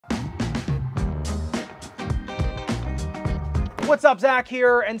What's up, Zach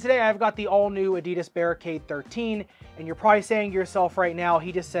here, and today I've got the all-new adidas Barricade 13, and you're probably saying to yourself right now,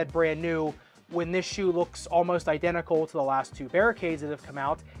 he just said brand new, when this shoe looks almost identical to the last two Barricades that have come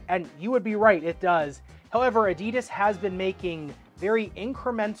out, and you would be right, it does. However, adidas has been making very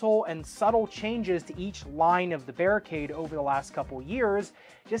incremental and subtle changes to each line of the Barricade over the last couple years,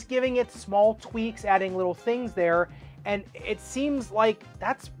 just giving it small tweaks, adding little things there. And it seems like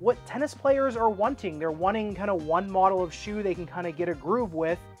that's what tennis players are wanting. They're wanting kind of one model of shoe they can kind of get a groove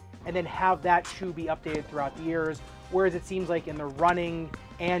with and then have that shoe be updated throughout the years. Whereas it seems like in the running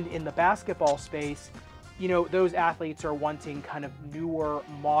and in the basketball space, you know, those athletes are wanting kind of newer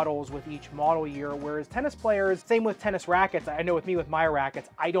models with each model year. Whereas tennis players, same with tennis rackets. I know with me, with my rackets,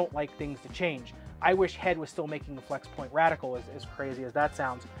 I don't like things to change. I wish Head was still making the Flex Point Radical, as crazy as that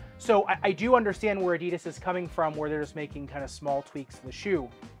sounds. So I do understand where adidas is coming from, where they're just making kind of small tweaks to the shoe.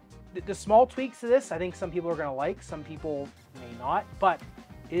 The small tweaks to this, I think some people are going to like, some people may not, but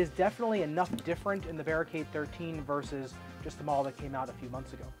it is definitely enough different in the Barricade 13 versus just the model that came out a few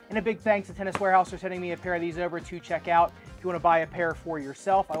months ago. And a big thanks to Tennis Warehouse for sending me a pair of these over to check out. If you want to buy a pair for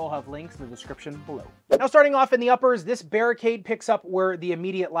yourself, I will have links in the description below. Now, starting off in the uppers, this Barricade picks up where the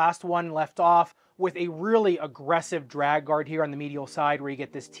immediate last one left off, with a really aggressive drag guard here on the medial side where you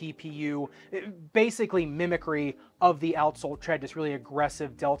get this TPU, basically mimicry of the outsole tread, this really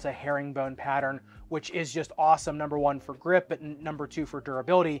aggressive delta herringbone pattern, which is just awesome, number one for grip, but number two for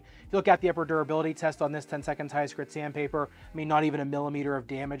durability. If you look at the upper durability test on this 10 seconds highest grit sandpaper, I mean, not even a millimeter of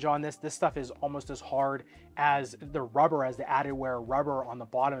damage on this. This stuff is almost as hard as the rubber, as the added wear rubber on the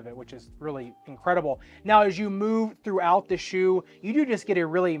bottom of it, which is really incredible. Now, as you move throughout the shoe, you do just get a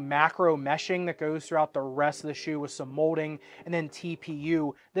really macro meshing that goes throughout the rest of the shoe with some molding and then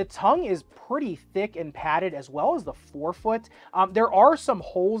TPU. The tongue is pretty thick and padded, as well as the forefoot. There are some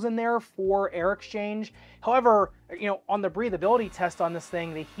holes in there for air exchange. However, you know, on the breathability test on this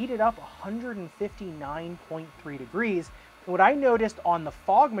thing, they heated up 159.3 degrees. And what I noticed on the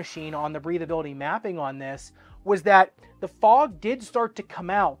fog machine, on the breathability mapping on this, was that the fog did start to come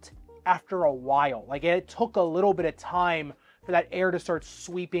out after a while. Like, it took a little bit of time for that air to start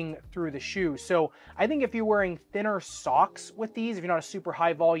sweeping through the shoe. So I think if you're wearing thinner socks with these, if you're not a super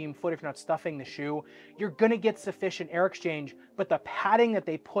high volume foot, if you're not stuffing the shoe, you're gonna get sufficient air exchange. But the padding that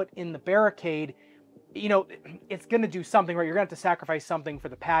they put in the Barricade, you know, it's gonna do something, right? You're gonna have to sacrifice something for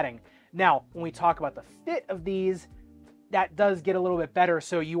the padding. Now, when we talk about the fit of these, that does get a little bit better,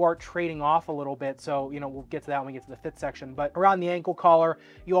 so you are trading off a little bit. So, you know, we'll get to that when we get to the fit section. But around the ankle collar,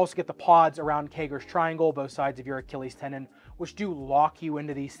 you also get the pods around Kager's triangle, both sides of your Achilles tendon, which do lock you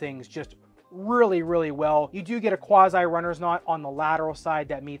into these things just really, really well. You do get a quasi runner's knot on the lateral side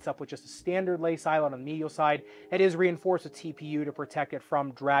that meets up with just a standard lace eyelet on the medial side. It is reinforced with TPU to protect it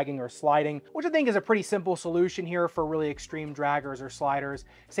from dragging or sliding, which I think is a pretty simple solution here for really extreme draggers or sliders.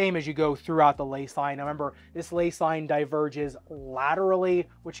 Same as you go throughout the lace line. Now remember, this lace line diverges laterally,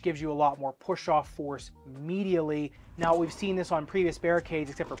 which gives you a lot more push-off force medially. Now, we've seen this on previous Barricades,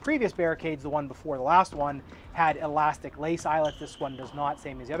 except for previous Barricades, the one before the last one had elastic lace eyelets. This one does not,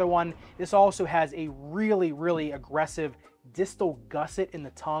 same as the other one. This also has a really, really aggressive distal gusset in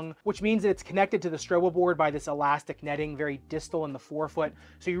the tongue, which means that it's connected to the strobo board by this elastic netting, very distal in the forefoot.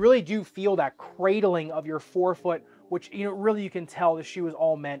 So you really do feel that cradling of your forefoot, which, you know, really you can tell the shoe is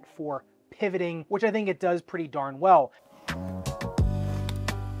all meant for pivoting, which I think it does pretty darn well.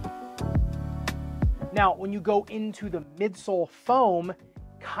 Now, when you go into the midsole foam,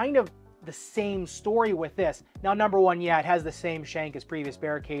 kind of the same story with this. Now, number one, yeah, it has the same shank as previous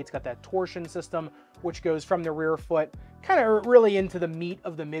Barricades. It's got that torsion system, which goes from the rear foot kind of really into the meat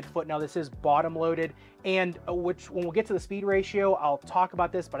of the midfoot. Now, this is bottom loaded, and which when we'll get to the speed ratio, I'll talk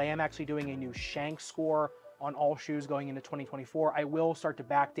about this, but I am actually doing a new shank score on all shoes going into 2024. I will start to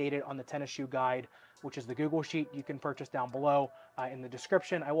backdate it on the tennis shoe guide, which is the Google sheet you can purchase down below in the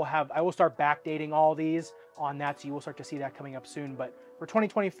description. I will start backdating all these on that, so you will start to see that coming up soon. But for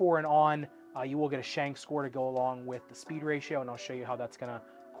 2024 and on, you will get a shank score to go along with the speed ratio, and I'll show you how that's gonna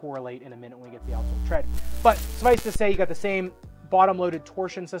correlate in a minute when we get the outsole tread. But suffice to say, you got the same bottom-loaded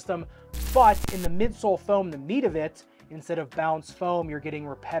torsion system, but in the midsole foam, the meat of it, instead of bounce foam, you're getting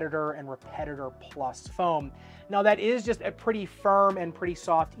Repetitor and Repetitor Plus foam. Now, that is just a pretty firm and pretty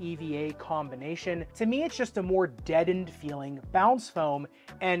soft EVA combination. To me, it's just a more deadened feeling bounce foam.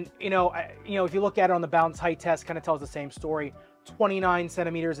 And, you know, if you look at it on the bounce height test, kind of tells the same story. 29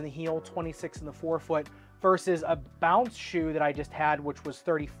 centimeters in the heel, 26 in the forefoot, versus a bounce shoe that I just had, which was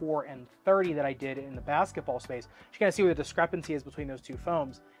 34 and 30 that I did in the basketball space. You kind of see where the discrepancy is between those two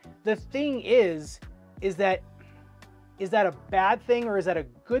foams. The thing is that Is that a bad thing or is that a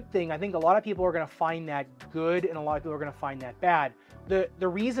good thing? I think a lot of people are going to find that good and a lot of people are going to find that bad. The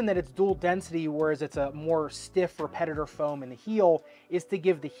reason that it's dual density, whereas it's a more stiff repetitor foam in the heel, is to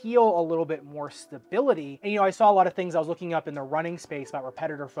give the heel a little bit more stability. And I saw a lot of things I was looking up in the running space about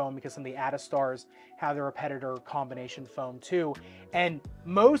repetitor foam because some of the Adistars have the repetitor combination foam too. And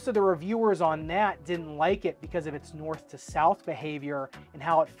most of the reviewers on that didn't like it because of its north to south behavior and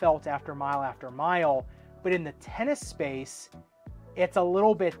how it felt after mile. But in the tennis space, it's a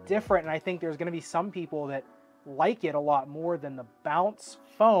little bit different. And I think there's going to be some people that like it a lot more than the bounce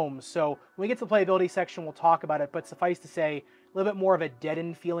foam. So when we get to the playability section, we'll talk about it, but suffice to say, a little bit more of a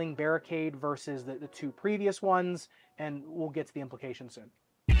deadened feeling Barricade versus the two previous ones, and we'll get to the implications soon.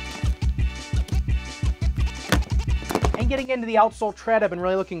 And getting into the outsole tread, I've been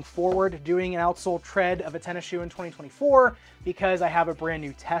really looking forward to doing an outsole tread of a tennis shoe in 2024 because I have a brand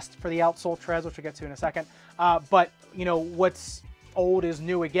new test for the outsole treads, which we'll get to in a second. But what's old is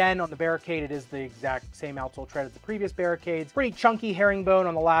new again. On the Barricade, it is the exact same outsole tread as the previous Barricades. Pretty chunky herringbone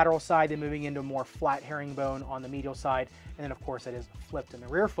on the lateral side, then moving into more flat herringbone on the medial side. And then of course it is flipped in the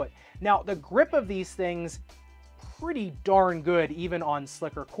rear foot. Now the grip of these things, pretty darn good even on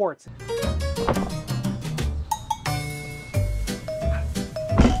slicker courts.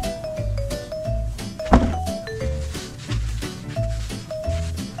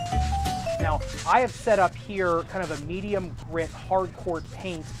 Now, I have set up here kind of a medium grit hard court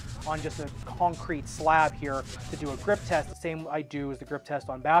paint on just a concrete slab here to do a grip test, the same I do as the grip test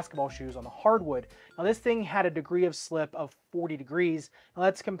on basketball shoes on the hardwood. Now this thing had a degree of slip of 40 degrees. Now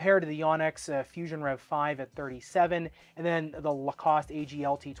let's compare to the Yonex Fusion Rev 5 at 37, and then the Lacoste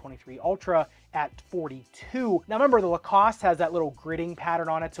AGLT 23 Ultra at 42. Now remember, the Lacoste has that little gridding pattern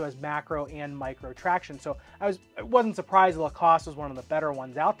on it, so it has macro and micro traction. So I wasn't surprised the Lacoste was one of the better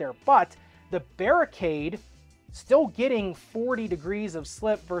ones out there, but the Barricade still getting 40 degrees of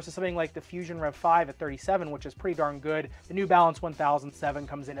slip versus something like the Fusion Rev 5 at 37, which is pretty darn good. The New Balance 1007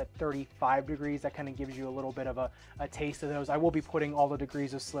 comes in at 35 degrees. That kind of gives you a little bit of a taste of those. I will be putting all the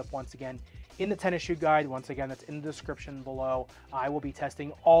degrees of slip once again in the tennis shoe guide. Once again, that's in the description below. I will be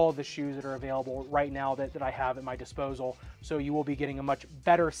testing all of the shoes that are available right now that I have at my disposal. So you will be getting a much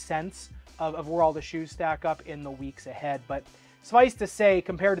better sense of where all the shoes stack up in the weeks ahead. But suffice to say,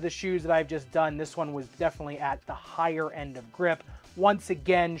 compared to the shoes that I've just done, this one was definitely at the higher end of grip. Once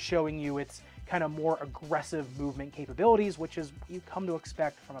again, showing you its kind of more aggressive movement capabilities, which is what you come to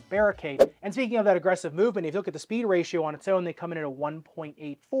expect from a Barricade. And speaking of that aggressive movement, if you look at the speed ratio on its own, they come in at a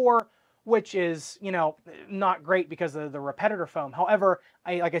 1.84, which is, not great because of the repetitor foam. However,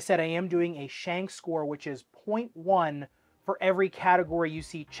 like I said, I am doing a shank score, which is 0.1 for every category you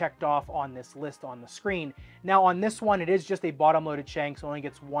see checked off on this list on the screen. Now on this one, it is just a bottom-loaded shank, so it only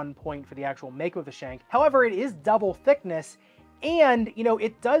gets 1 point for the actual make of the shank. However, it is double thickness, and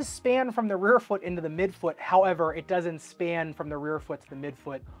it does span from the rear foot into the midfoot. However, it doesn't span from the rear foot to the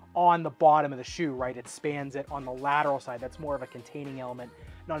midfoot on the bottom of the shoe, right? It spans it on the lateral side. That's more of a containing element,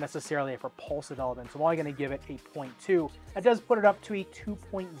 not necessarily a propulsive element. So I'm only going to give it a 0.2. That does put it up to a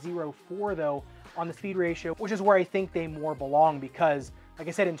 2.04 though on the speed ratio, which is where I think they more belong because, like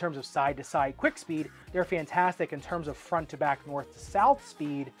I said, in terms of side-to-side quick speed, they're fantastic. In terms of front-to-back, north-to-south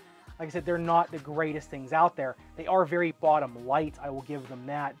speed, like I said, they're not the greatest things out there. They are very bottom light, I will give them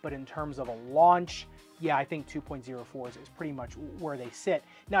that, but in terms of a launch, yeah, I think 2.04 is pretty much where they sit.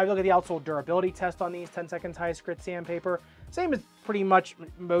 Now, if you look at the outsole durability test on these 10 seconds highest grit sandpaper, same as pretty much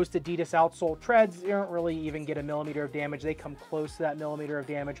most Adidas outsole treads. You don't really even get a millimeter of damage. They come close to that millimeter of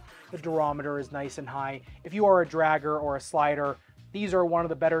damage. The durometer is nice and high. If you are a dragger or a slider, these are one of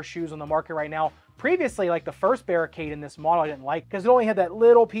the better shoes on the market right now. Previously, like the first Barricade in this model, I didn't like because it only had that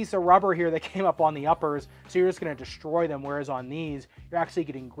little piece of rubber here that came up on the uppers, so you're just going to destroy them, whereas on these, you're actually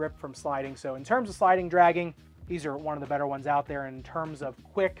getting grip from sliding. So in terms of sliding, dragging, these are one of the better ones out there. In terms of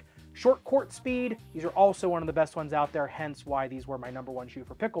quick, short court speed, these are also one of the best ones out there, hence why these were my #1 shoe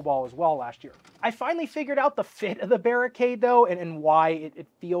for pickleball as well last year. I finally figured out the fit of the Barricade though, and why it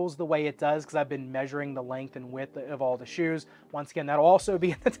feels the way it does, because I've been measuring the length and width of all the shoes. Once again, that'll also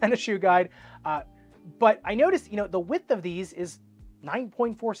be in the tennis shoe guide. But I noticed, the width of these is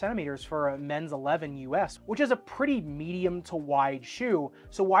 9.4 centimeters for a men's 11 US, which is a pretty medium to wide shoe.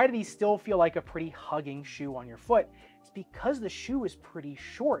 So why do these still feel like a pretty hugging shoe on your foot? It's because the shoe is pretty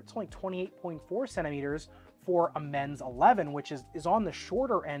short. It's only 28.4 centimeters for a men's 11, which is on the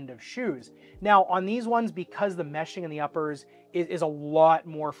shorter end of shoes. Now on these ones, because the meshing in the uppers is a lot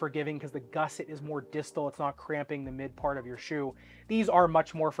more forgiving because the gusset is more distal, it's not cramping the mid part of your shoe, these are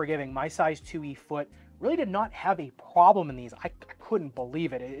much more forgiving. My size 2E foot really did not have a problem in these. I couldn't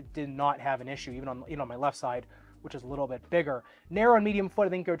believe it. It did not have an issue, even on my left side which is a little bit bigger. Narrow and medium foot, I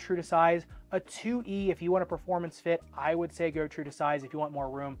think go true to size. A 2E, if you want a performance fit, I would say go true to size. If you want more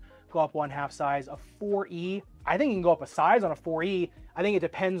room, go up 1/2 size. A 4E, I think you can go up a size on a 4E. I think it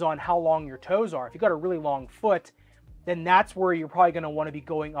depends on how long your toes are. If you've got a really long foot, then that's where you're probably going to want to be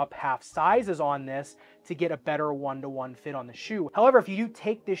going up 1/2 sizes on this to get a better one-to-one fit on the shoe. However, if you do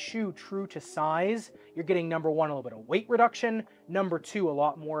take this shoe true to size, you're getting number one, a little bit of weight reduction. Number two, a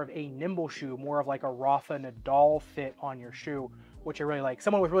lot more of a nimble shoe, more of like a Rafa Nadal fit on your shoe, which I really like.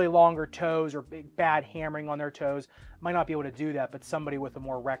 Someone with really longer toes or bad hammering on their toes might not be able to do that, but somebody with a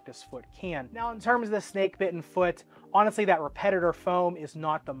more rectus foot can. Now, in terms of the snake bitten foot, honestly, that repetitor foam is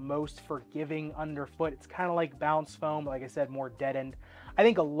not the most forgiving underfoot. It's kind of like bounce foam, like I said, more dead end. I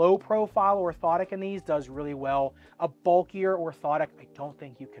think a low profile orthotic in these does really well. A bulkier orthotic, I don't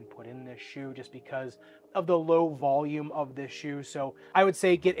think you can put in this shoe just because of the low volume of this shoe. So I would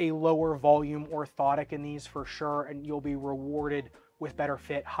say get a lower volume orthotic in these for sure, and you'll be rewarded with better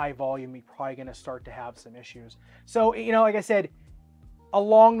fit, high volume. You're probably going to start to have some issues. So, you know, like I said,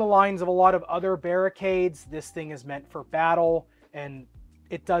 along the lines of a lot of other Barricades, this thing is meant for battle, and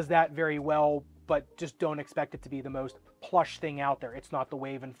it does that very well, but just don't expect it to be the most plush thing out there. It's not the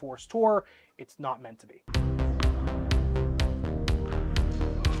Wave and Force Tour. It's not meant to be.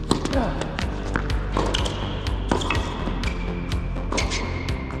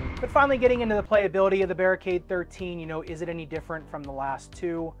 But finally getting into the playability of the Barricade 13, you know, is it any different from the last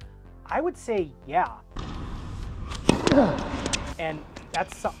two? I would say yeah. And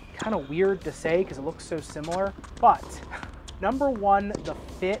that's kind of weird to say because it looks so similar, but number one, the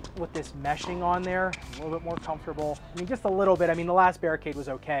fit with this meshing on there, a little bit more comfortable. I mean, just a little bit. I mean, the last Barricade was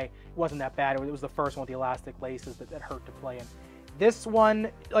okay. It wasn't that bad. It was the first one with the elastic laces that hurt to play in. This one,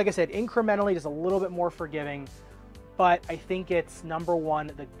 like I said, incrementally just a little bit more forgiving, but I think it's number one,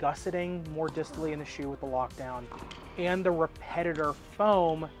 the gusseting more distally in the shoe with the lockdown, and the repetitor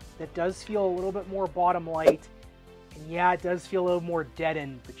foam that does feel a little bit more bottom light. And yeah, it does feel a little more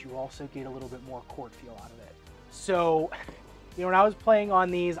deadened, but you also get a little bit more court feel out of it. So, you know, when I was playing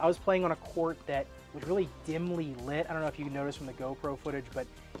on these, I was playing on a court that was really dimly lit. I don't know if you noticed from the GoPro footage, but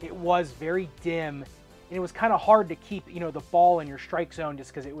it was very dim. And it was kind of hard to keep, you know, the ball in your strike zone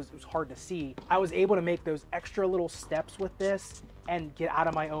just because it was hard to see. I was able to make those extra little steps with this and get out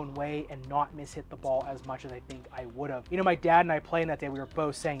of my own way and not mishit the ball as much as I think I would have. You know, my dad and I playing that day, we were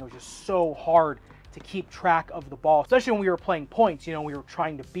both saying it was just so hard to keep track of the ball, especially when we were playing points. You know, we were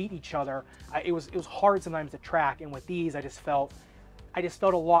trying to beat each other. It was hard sometimes to track. And with these, I just felt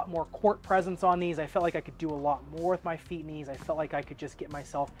a lot more court presence on these. I felt like I could do a lot more with my feet in these. I felt like I could just get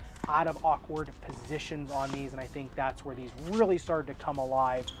myself out of awkward positions on these. And I think that's where these really started to come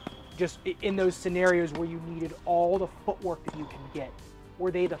alive. Just in those scenarios where you needed all the footwork that you can get.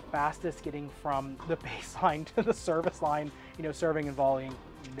 Were they the fastest getting from the baseline to the service line, you know, serving and volleying?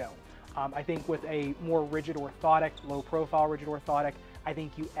 No. I think with a more rigid orthotic, low profile rigid orthotic, I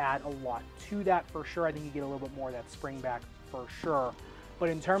think you add a lot to that for sure. I think you get a little bit more of that spring back for sure. But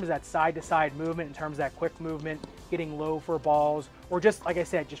in terms of that side-to-side movement, in terms of that quick movement, getting low for balls, or just, like I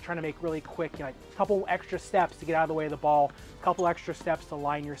said, just trying to make really quick, you know, a couple extra steps to get out of the way of the ball, a couple extra steps to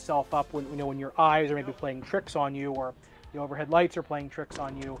line yourself up when, you know, when your eyes are maybe playing tricks on you, or the overhead lights are playing tricks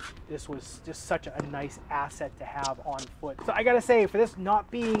on you. This was just such a nice asset to have on foot. So I gotta say, for this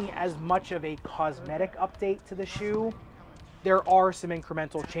not being as much of a cosmetic update to the shoe, there are some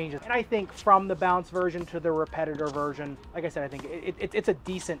incremental changes. And I think from the bounce version to the repetitor version, like I said, I think it's a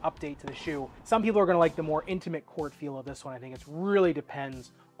decent update to the shoe. Some people are gonna like the more intimate court feel of this one. I think it really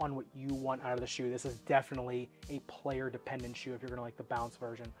depends on what you want out of the shoe. This is definitely a player dependent shoe if you're gonna like the bounce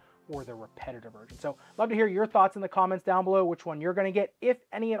version or the repetitor version. So love to hear your thoughts in the comments down below, which one you're gonna get, if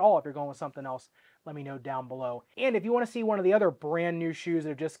any at all. If you're going with something else, let me know down below. And if you wanna see one of the other brand new shoes that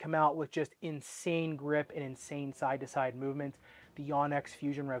have just come out with just insane grip and insane side-to-side movement, the Yonex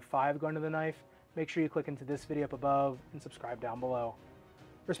Fusion Rev 5 going to the knife, make sure you click into this video up above and subscribe down below.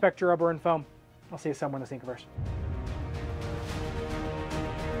 Respect your rubber and foam. I'll see you somewhere in the Sneakerverse.